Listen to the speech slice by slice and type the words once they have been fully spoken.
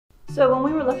So when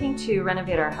we were looking to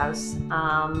renovate our house,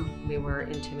 we were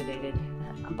intimidated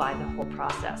by the whole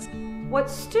process. What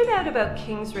stood out about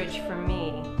KingsRidge for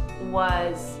me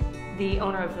was the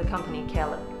owner of the company,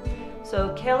 Caleb.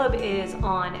 So Caleb is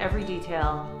on every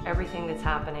detail, everything that's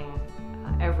happening,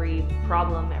 every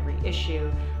problem, every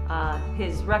issue.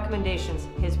 His recommendations,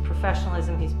 his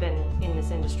professionalism, he's been in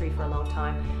this industry for a long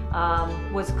time,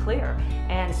 was clear.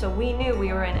 And so we knew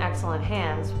we were in excellent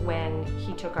hands when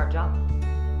he took our job.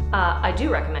 I do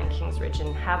recommend KingsRidge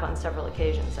and have on several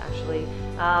occasions actually.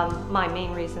 My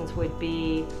main reasons would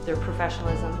be their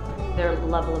professionalism, their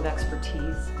level of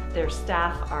expertise. Their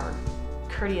staff are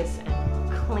courteous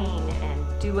and clean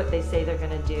and do what they say they're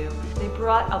going to do. They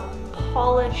brought a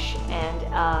polish and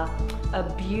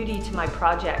a beauty to my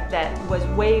project that was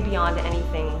way beyond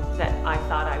anything that I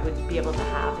thought I would be able to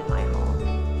have in my home.